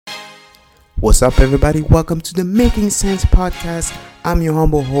What's up, everybody? Welcome to the Making Sense podcast. I'm your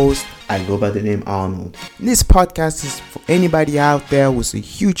humble host. I go by the name Arnold. This podcast is for anybody out there who's a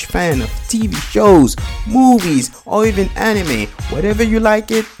huge fan of TV shows, movies, or even anime. Whatever you like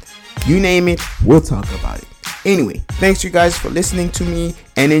it, you name it, we'll talk about it. Anyway, thanks you guys for listening to me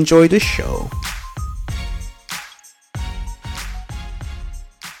and enjoy the show.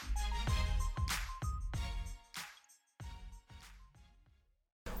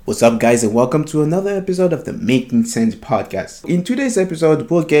 What's up, guys, and welcome to another episode of the Making Sense podcast. In today's episode,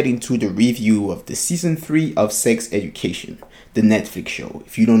 we'll get into the review of the season 3 of Sex Education, the Netflix show.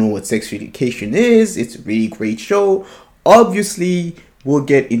 If you don't know what Sex Education is, it's a really great show. Obviously, we'll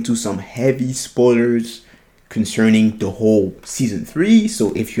get into some heavy spoilers concerning the whole season 3.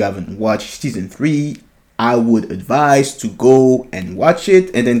 So if you haven't watched season 3, I would advise to go and watch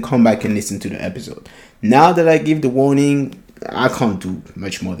it and then come back and listen to the episode. Now that I give the warning, I can't do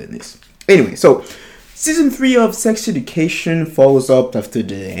much more than this. Anyway, so season 3 of Sex Education follows up after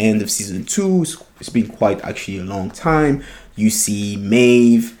the end of season 2. It's been quite actually a long time. You see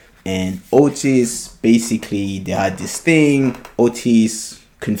Maeve and Otis. Basically, they had this thing. Otis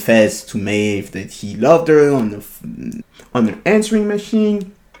confessed to Maeve that he loved her on an answering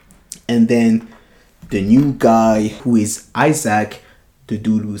machine. And then the new guy, who is Isaac, the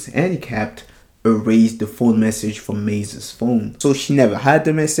dude who's handicapped, erased the phone message from Maeve's phone. So she never had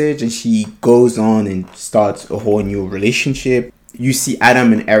the message, and she goes on and starts a whole new relationship. You see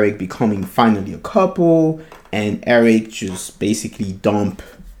Adam and Eric becoming finally a couple, and Eric just basically dump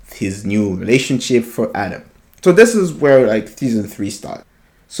his new relationship for Adam. So this is where season 3 starts.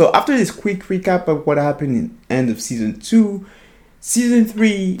 So after this quick recap of what happened in the end of season 2, season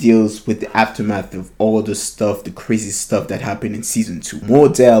 3 deals with the aftermath of all the stuff, the crazy stuff that happened in season 2.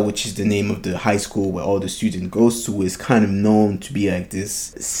 Moordale, which is the name of the high school where all the student goes to, is kind of known to be like this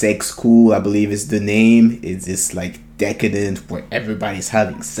sex school, I believe is the name. It's this decadent where everybody's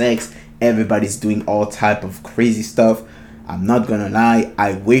having sex, everybody's doing all type of crazy stuff. I'm not gonna lie,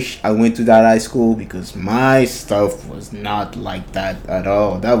 I wish I went to that high school because my stuff was not like that at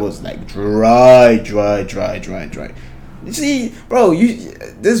all. That was dry. You see, bro,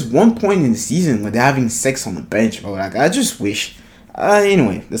 there's one point in the season where they're having sex on the bench, bro. I just wish.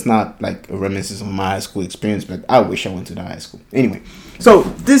 Anyway, that's not a reminiscence of my high school experience, but I wish I went to the high school. Anyway, so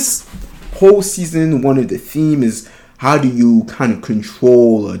this whole season, one of the theme is how do you kind of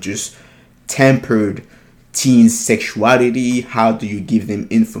control or just temper teens' sexuality? How do you give them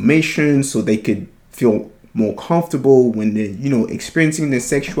information so they could feel more comfortable when they're, experiencing their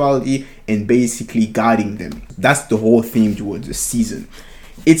sexuality and basically guiding them. That's the whole theme towards the season.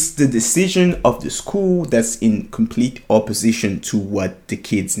 It's the decision of the school that's in complete opposition to what the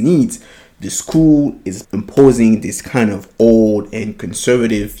kids need. The school is imposing this kind of old and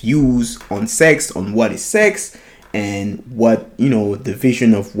conservative views on sex, on what is sex, and what, the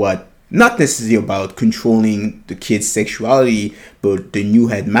vision of what, not necessarily about controlling the kids' sexuality, but the new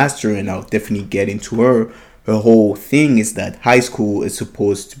headmaster, and I'll definitely get into her whole thing is that high school is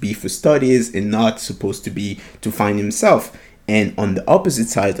supposed to be for studies and not supposed to be to find himself. And on the opposite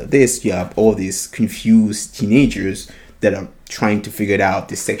side of this, you have all these confused teenagers that are trying to figure out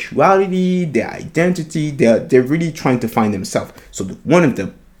their sexuality, their identity. They're really trying to find themselves. So one of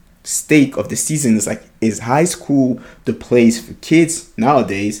the stake of the season is high school the place for kids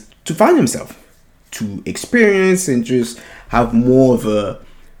nowadays to find themselves, to experience and just have more of a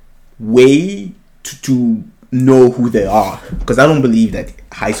way to know who they are, because I don't believe that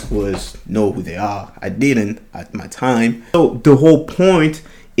high schoolers know who they are. I didn't at my time. So the whole point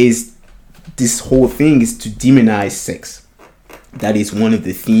is this whole thing is to demonize sex. That is one of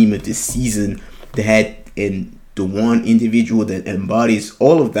the theme of this season. The head and the one individual that embodies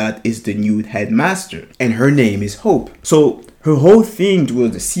all of that is the new headmaster, and her name is Hope. So her whole thing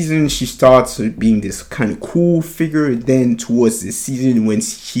towards the season, she starts being this kind of cool figure. Then towards the season, when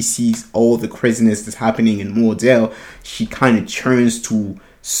she sees all the craziness that's happening in Moordale, she kind of turns to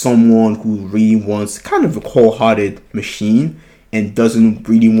someone who really wants kind of a cold-hearted machine and doesn't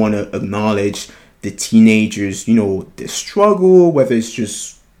really want to acknowledge the teenagers, the struggle, whether it's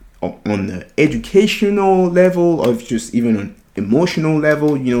just on the educational level or just even on emotional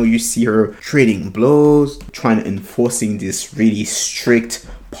level. You see her trading blows, trying to enforcing this really strict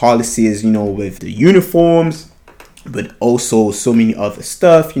policies, with the uniforms, but also so many other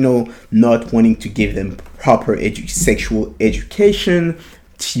stuff, not wanting to give them proper sexual education.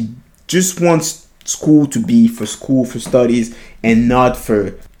 She just wants school to be for studies and not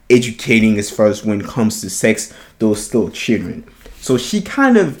for educating as far as when it comes to sex, those still children. So she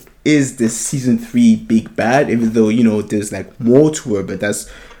kind of is this season 3 big bad, even though, there's more to her, but that's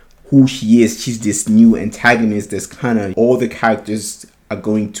who she is. She's this new antagonist that's kind of all the characters are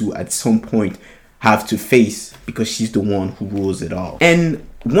going to at some point have to face, because she's the one who rules it all. And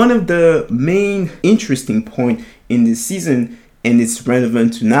one of the main interesting point in this season, and it's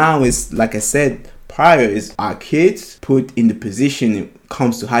relevant to now, is, like I said prior, is our kids put in the position it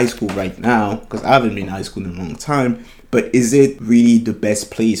comes to high school right now, because I haven't been in high school in a long time, but is it really the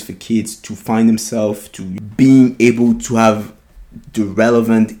best place for kids to find themselves, to being able to have the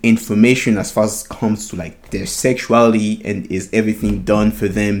relevant information as far as comes to like their sexuality, and is everything done for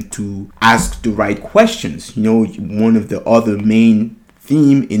them to ask the right questions? You know, one of the other main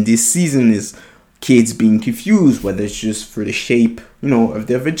theme in this season is kids being confused, whether it's just for the shape, you know, of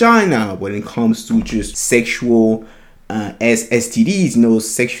their vagina, when it comes to just sexual as STDs, you know,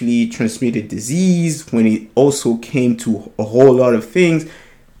 sexually transmitted disease. When it also came to a whole lot of things,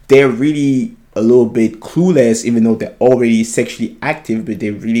 they're really a little bit clueless, even though they're already sexually active, but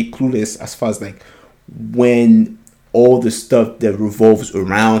they're really clueless as far as like when all the stuff that revolves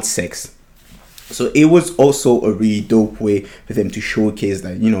around sex. So it was also a really dope way for them to showcase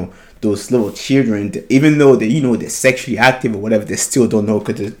that, you know, those little children, even though they, you know, they're sexually active or whatever, they still don't know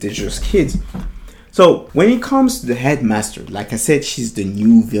because they're just kids. So when it comes to the headmaster, like I said, she's the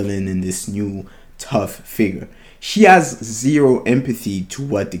new villain in this new tough figure. She has zero empathy to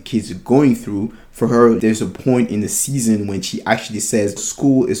what the kids are going through. For her, there's a point in the season when she actually says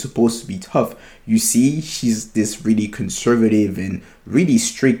school is supposed to be tough. You see, she's this really conservative and really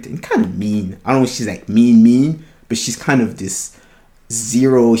strict and kind of mean. I don't know if she's like mean, but she's kind of this she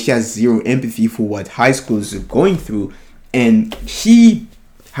has zero empathy for what high schoolers are going through. And she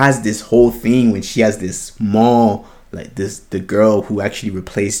has this whole thing when she has this mall, like the girl who actually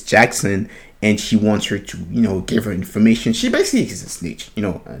replaced Jackson, and she wants her to, you know, give her information. She basically is a snitch, you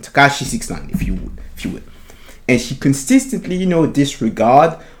know, Tekashi 69, if you would. And she consistently, you know,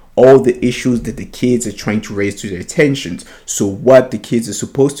 disregard all the issues that the kids are trying to raise to their attention. So what the kids are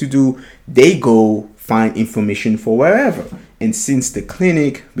supposed to do, they go find information for wherever. And since the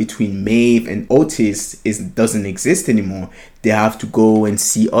clinic between Maeve and Otis doesn't exist anymore, they have to go and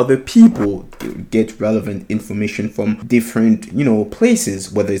see other people, get relevant information from different, you know,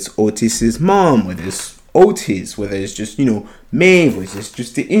 places, whether it's Otis's mom, whether it's Otis, whether it's just, you know, Maeve, whether it's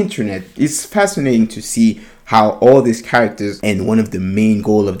just the internet. It's fascinating to see how all these characters, and one of the main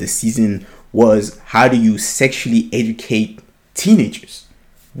goal of the season was, how do you sexually educate teenagers?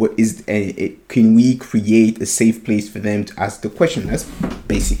 Can we create a safe place for them to ask the question? That's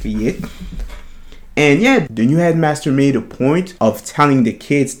basically it. And yeah, the new headmaster made a point of telling the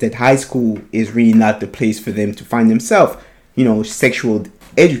kids that high school is really not the place for them to find themselves. You know, sexual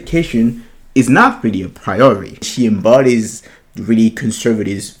education is not really a priority. She embodies really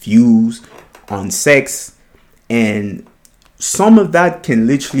conservative views on sex, and some of that can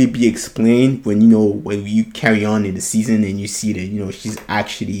literally be explained when you carry on in the season and you see that, you know, she's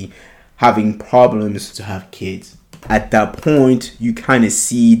actually having problems to have kids. At that point, you kind of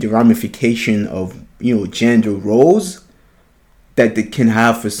see the ramification of, you know, gender roles that they can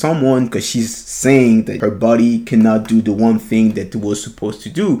have for someone, because she's saying that her body cannot do the one thing that it was supposed to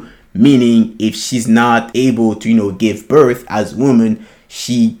do. Meaning, if she's not able to, you know, give birth as a woman,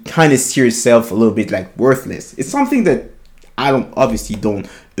 she kind of sees herself a little bit like worthless. It's something that I obviously don't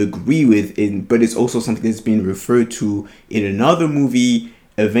agree with, but it's also something that's been referred to in another movie,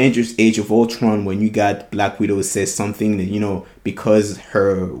 Avengers Age of Ultron, when you got Black Widow says something that, you know, because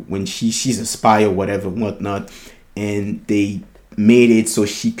when she's a spy or whatever, whatnot, and they made it so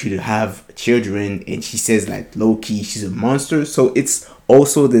she could have children, and she says like low-key she's a monster. So it's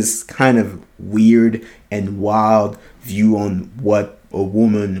also this kind of weird and wild view on what a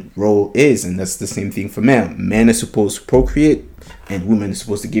woman role is, and that's the same thing for men. Men are supposed to procreate and women are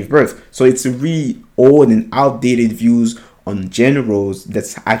supposed to give birth. So it's a really old and outdated views on gender roles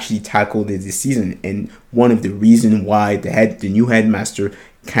that's actually tackled in this season. And one of the reasons why the new headmaster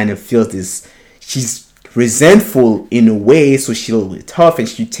kind of feels this, she's resentful in a way, so she's a little bit tough and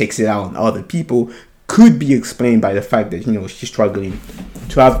she takes it out on other people, could be explained by the fact that, you know, she's struggling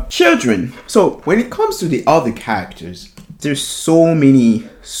to have children. So when it comes to the other characters, there's so many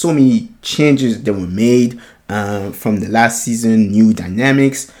changes that were made from the last season, new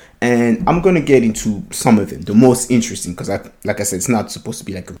dynamics, and I'm going to get into some of them, the most interesting, because like I said, it's not supposed to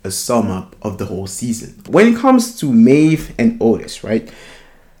be like a sum up of the whole season. When it comes to Maeve and Otis, right?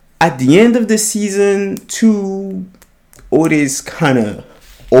 At the end of the season 2, Otis kind of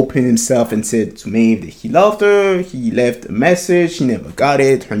opened himself and said to Maeve that he loved her. He left a message, he never got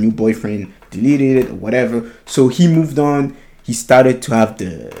it, her new boyfriend deleted it or whatever. So he moved on. He started to have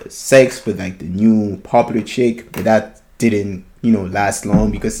the sex with like the new popular chick, but that didn't, last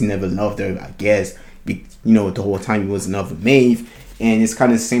long because he never loved her, I guess. The whole time he was in love with Maeve. And it's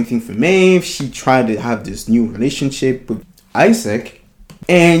kind of the same thing for Maeve. She tried to have this new relationship with Isaac.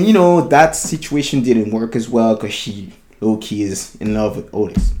 And, that situation didn't work as well because she low-key is in love with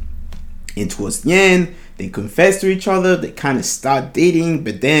Otis. And towards the end, they confess to each other. They kind of start dating.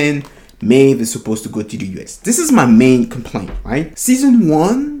 But then Maeve is supposed to go to the US. This is my main complaint, right? Season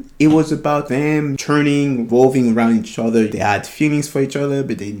 1, it was about them revolving around each other. They had feelings for each other,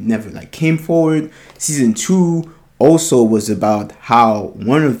 but they never came forward. Season 2 also was about how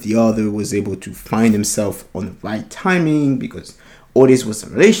one of the other was able to find himself on the right timing because Otis was in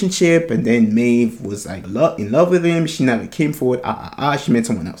a relationship and then Maeve was in love with him. She never came forward. She met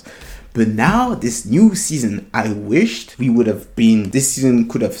someone else. But now this new season, I wished this season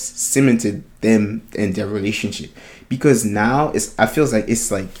could have cemented them and their relationship. Because now I feel like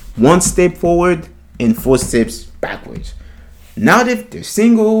it's like one step forward and 4 steps backwards. Now they're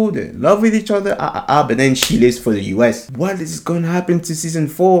single, they're in love with each other, but then she leaves for the US. What is going to happen to season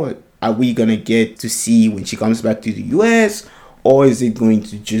 4? Are we going to get to see when she comes back to the US? Or is it going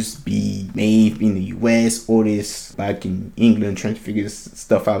to just be Maeve in the US, Otis back in England trying to figure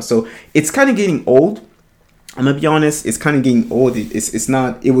stuff out? So it's kind of getting old. I'm going to be honest, it's kind of getting old.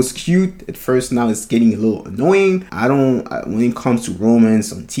 It was cute at first, now it's getting a little annoying. When it comes to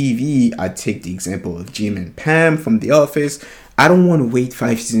romance on TV, I take the example of Jim and Pam from The Office. I don't want to wait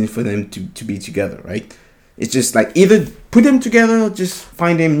 5 seasons for them to be together, right? It's just either put them together or just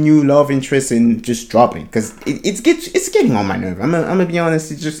find them new love interests and just drop it. Because it's getting on my nerve. I'm gonna be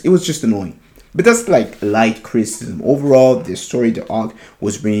honest, it was just annoying. But that's light criticism. Overall, the arc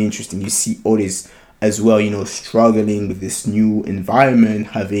was really interesting. You see Otis as well, struggling with this new environment,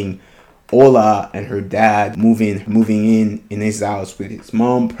 having Ola and her dad moving in his house with his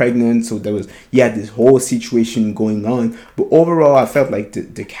mom pregnant. So he had this whole situation going on. But overall, I felt like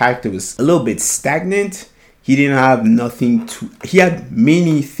the character was a little bit stagnant. He didn't have he had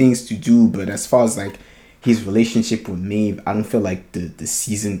many things to do, but as far as his relationship with Maeve, I don't feel like the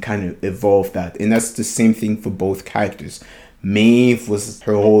season kind of evolved that. And that's the same thing for both characters. Maeve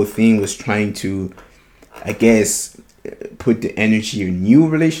her whole thing was trying to, I guess, put the energy in a new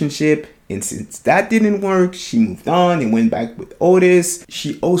relationship. And since that didn't work, she moved on and went back with Otis.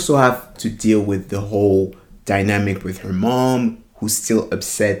 She also had to deal with the whole dynamic with her mom, who's still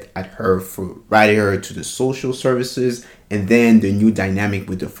upset at her for writing her to the social services, and then the new dynamic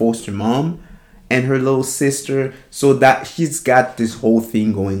with the foster mom and her little sister. So that she's got this whole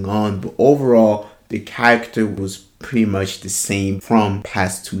thing going on. But overall, the character was pretty much the same from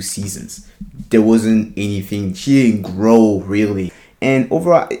past 2 seasons. There wasn't anything, she didn't grow really. And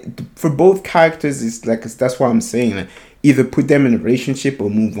overall, for both characters, that's what I'm saying. Either put them in a relationship or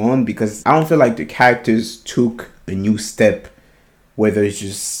move on, because I don't feel like the characters took a new step. Whether it's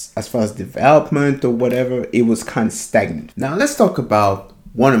just as far as development or whatever, it was kind of stagnant. Now let's talk about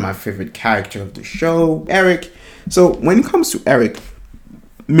one of my favorite characters of the show, Eric. So when it comes to Eric,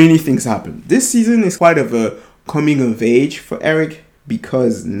 many things happen. This season is quite of a coming of age for Eric,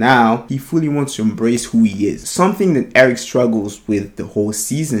 because now he fully wants to embrace who he is. Something that Eric struggles with the whole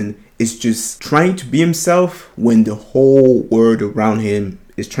season is just trying to be himself when the whole world around him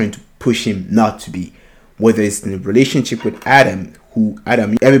is trying to push him not to be. Whether it's in a relationship with Adam,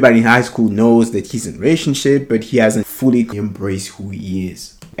 everybody in high school knows that he's in a relationship, but he hasn't fully embraced who he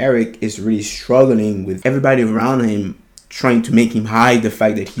is. Eric is really struggling with everybody around him trying to make him hide the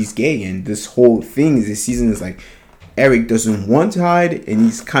fact that he's gay. And this whole thing, this season is Eric doesn't want to hide, and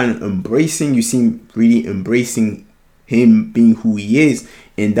he's kind of embracing. You see him really embracing him being who he is.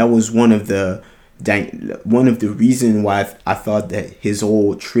 And that was one of the reasons why I thought that his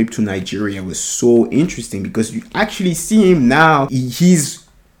whole trip to Nigeria was so interesting, because you actually see him now. He's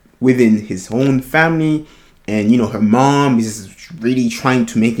within his own family, and her mom is really trying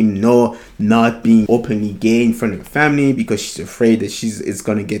to make him not being openly gay in front of the family, because she's afraid that she's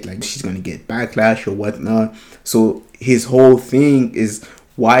gonna get backlash or whatnot. So his whole thing is,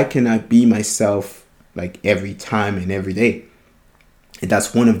 why can I be myself every time and every day? And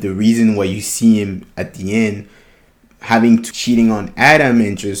that's one of the reasons why you see him at the end cheating on Adam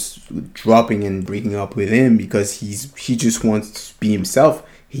and just dropping and breaking up with him, because he just wants to be himself.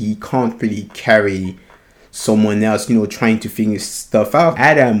 He can't really carry someone else, trying to figure stuff out.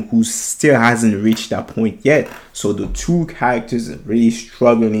 Adam, who still hasn't reached that point yet. So the 2 characters are really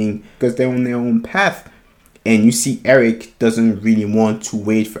struggling because they're on their own path. And you see Eric doesn't really want to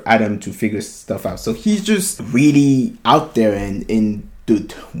wait for Adam to figure stuff out. So he's just really out there. And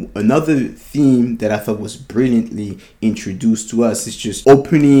another theme that I thought was brilliantly introduced to us is just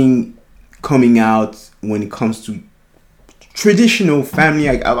coming out when it comes to traditional family.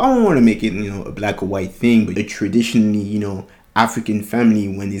 I don't want to make it, a black or white thing, but a traditionally, African family,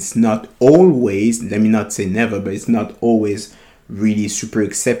 when it's not always, let me not say never, but it's not always really super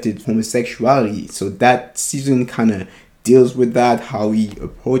accepted homosexuality. So that season kind of deals with that, how he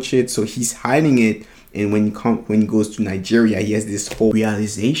approach it. So he's hiding it, and when he goes to Nigeria, he has this whole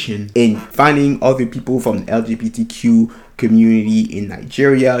realization and finding other people from the LGBTQ community in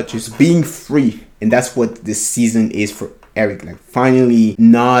Nigeria, just being free. And that's what this season is for Eric, like finally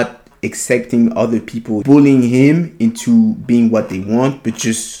not accepting other people bullying him into being what they want, but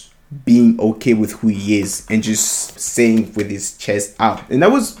just being okay with who he is and just saying with his chest out. And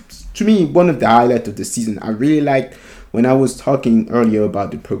that was, to me, one of the highlights of the season. I really liked, when I was talking earlier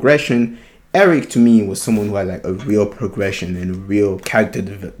about the progression, Eric to me was someone who had like a real progression and a real character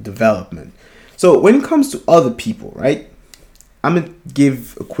development. So when it comes to other people, right, I'm gonna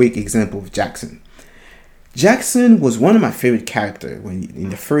give a quick example of Jackson. Jackson was one of my favorite characters. When in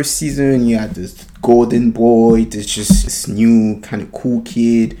the first season, you had this golden boy, this new kind of cool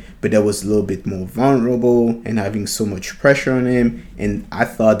kid, but that was a little bit more vulnerable and having so much pressure on him. And I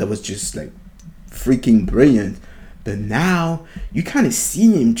thought that was just like freaking brilliant. But now you kind of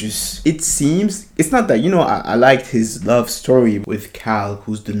see him just, it seems, it's not that, I liked his love story with Cal,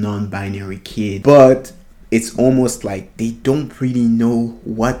 who's the non-binary kid, but it's almost like they don't really know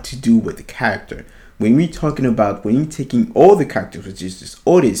what to do with the character. When you're taking all the characters, which is just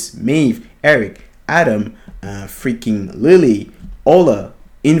Otis, Maeve, Eric, Adam, freaking Lily, Ola,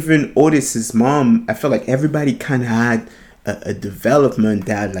 even Otis's mom, I feel like everybody kind of had a development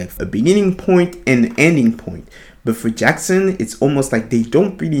that had like a beginning point and an ending point. But for Jackson, it's almost like they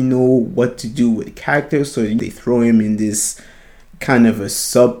don't really know what to do with the character, so they throw him in this kind of a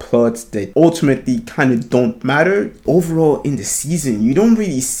subplot that ultimately kind of don't matter. Overall in the season, you don't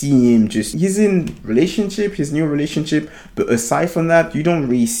really see him, he's in his new relationship, but aside from that, you don't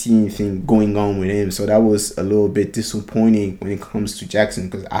really see anything going on with him. So that was a little bit disappointing when it comes to Jackson,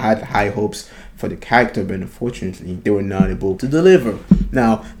 because I had high hopes for the character, but unfortunately they were not able to deliver.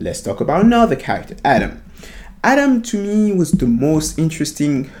 Now let's talk about another character, Adam. Adam to me was the most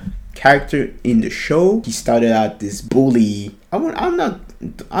interesting character in the show. He started out this bully. I'm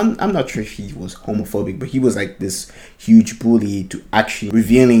not sure if he was homophobic, but he was like this huge bully to actually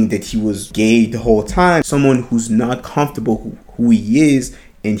revealing that he was gay the whole time. Someone who's not comfortable who he is,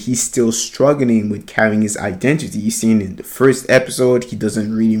 and he's still struggling with carrying his identity. You see in the first episode, he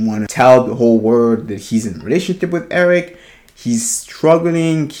doesn't really want to tell the whole world that he's in a relationship with Eric. He's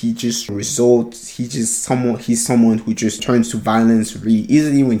struggling. He's someone who just turns to violence really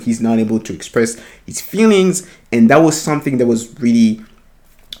easily when he's not able to express his feelings. And that was something that was really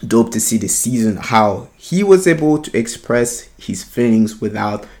dope to see this season, how he was able to express his feelings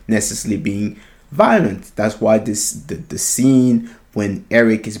without necessarily being violent. That's why the scene when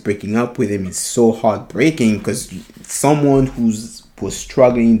Eric is breaking up with him is so heartbreaking, because someone was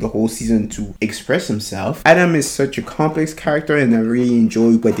struggling the whole season to express himself. Adam is such a complex character, and I really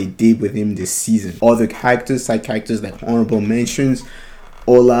enjoyed what they did with him this season. Other characters, side characters like honorable mentions,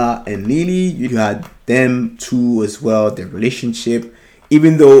 Ola and Lily, you had them two as well, their relationship.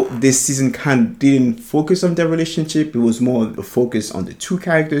 Even though this season kind of didn't focus on their relationship, it was more a focus on the two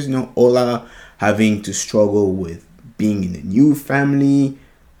characters. Ola having to struggle with being in a new family.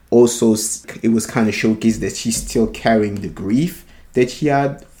 Also, it was kind of showcased that she's still carrying the grief that she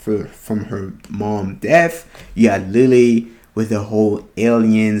had from her mom death. You had Lily with the whole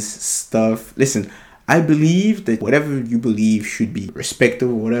aliens stuff. Listen, I believe that whatever you believe should be respected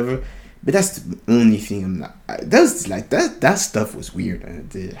or whatever, but that's the only thing I'm not. That's like that stuff was weird.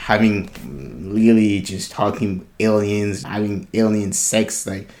 Having Lily just talking aliens, having alien sex,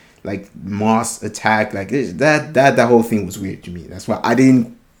 like Moss attack, like that whole thing was weird to me. That's why I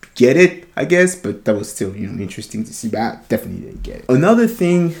didn't get it, I guess, but that was still interesting to see. But I definitely didn't get it. Another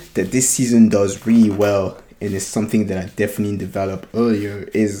thing that this season does really well, and is something that I definitely developed earlier,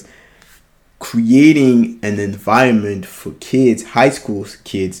 is creating an environment for kids, high school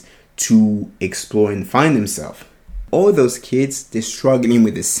kids, to explore and find themselves. All those kids, they're struggling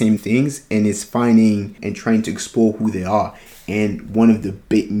with the same things, and it's finding and trying to explore who they are. And one of the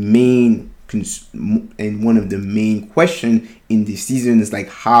main question in this season is like,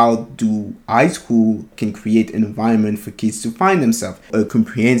 how do high school can create an environment for kids to find themselves, a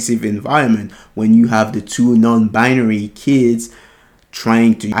comprehensive environment, when you have the two non-binary kids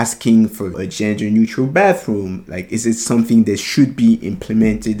asking for a gender neutral bathroom. Like, is it something that should be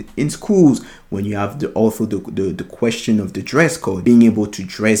implemented in schools? When you have the question of the dress code, being able to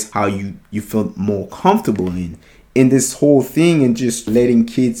dress how you feel more comfortable in. in this whole thing and just letting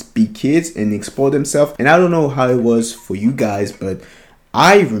kids be kids and explore themselves. And I don't know how it was for you guys, but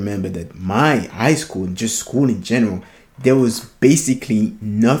I remember that my high school and just school in general, there was basically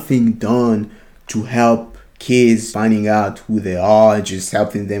nothing done to help kids finding out who they are and just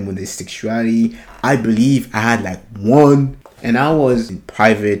helping them with their sexuality. I believe I had like one, and I was in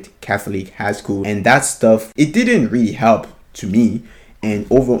private Catholic high school, and that stuff, it didn't really help to me. And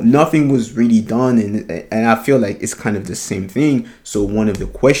overall, nothing was really done, and I feel like it's kind of the same thing. So one of the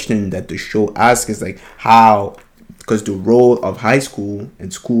questions that the show asks is like how, because the role of high school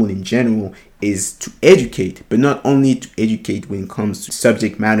and school in general is to educate, but not only to educate when it comes to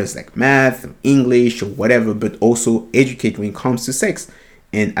subject matters like math, English, or whatever, but also educate when it comes to sex.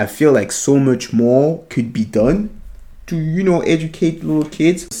 And I feel like so much more could be done to, educate little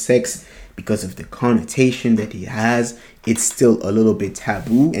kids. Sex, because of the connotation that it has, it's still a little bit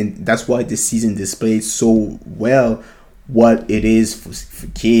taboo, and that's why this season displays so well what it is for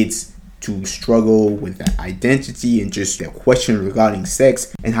kids to struggle with that identity and just their question regarding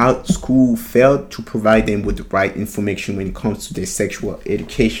sex, and how school failed to provide them with the right information when it comes to their sexual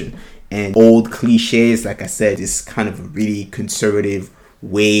education. And old cliches, like I said, is kind of a really conservative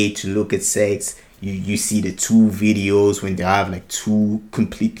way to look at sex. You see the two videos when they have like two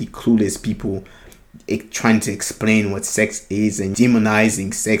completely clueless people trying to explain what sex is and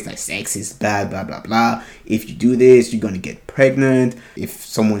demonizing sex, like sex is bad, blah blah blah. If you do this, you're gonna get pregnant. If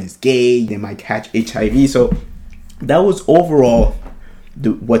someone is gay, they might catch HIV. So that was overall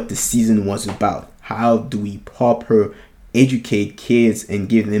what the season was about. How do we proper educate kids and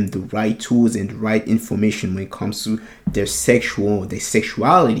give them the right tools and the right information when it comes to their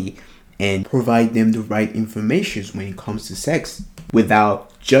sexuality, and provide them the right information when it comes to sex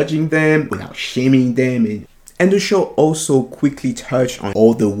without judging them, without shaming them. And the show also quickly touched on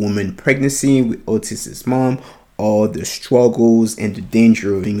all the women pregnancy with Otis's mom, all the struggles and the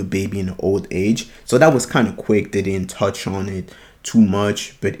danger of being a baby in an old age. So that was kind of quick. They didn't touch on it too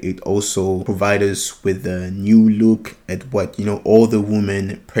much, but it also provided us with a new look at what, all the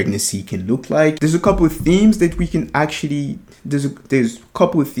women pregnancy can look like. There's a couple of themes that we can actually, there's a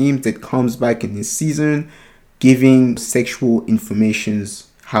couple of themes that comes back in this season, giving sexual informations.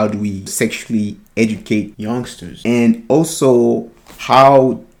 How do we sexually educate youngsters? And also,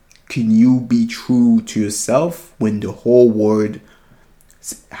 how can you be true to yourself when the whole world,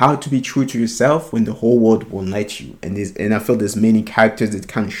 how to be true to yourself when the whole world won't let you? And I feel there's many characters that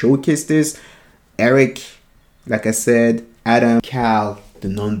kind of showcase this. Eric, like I said, Adam, Cal, the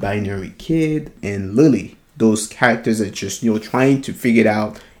non-binary kid, and Lily. Those characters are just, trying to figure it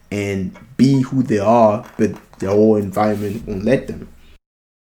out and be who they are, but their whole environment won't let them.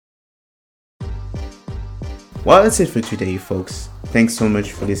 Well, that's it for today, folks. Thanks so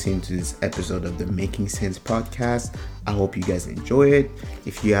much for listening to this episode of the Making Sense podcast. I hope you guys enjoy it.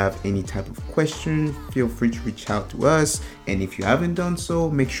 If you have any type of question, feel free to reach out to us. And if you haven't done so,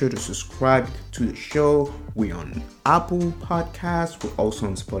 make sure to subscribe to the show. We're on Apple Podcasts. We're also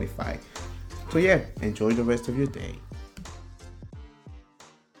on Spotify. So yeah, enjoy the rest of your day.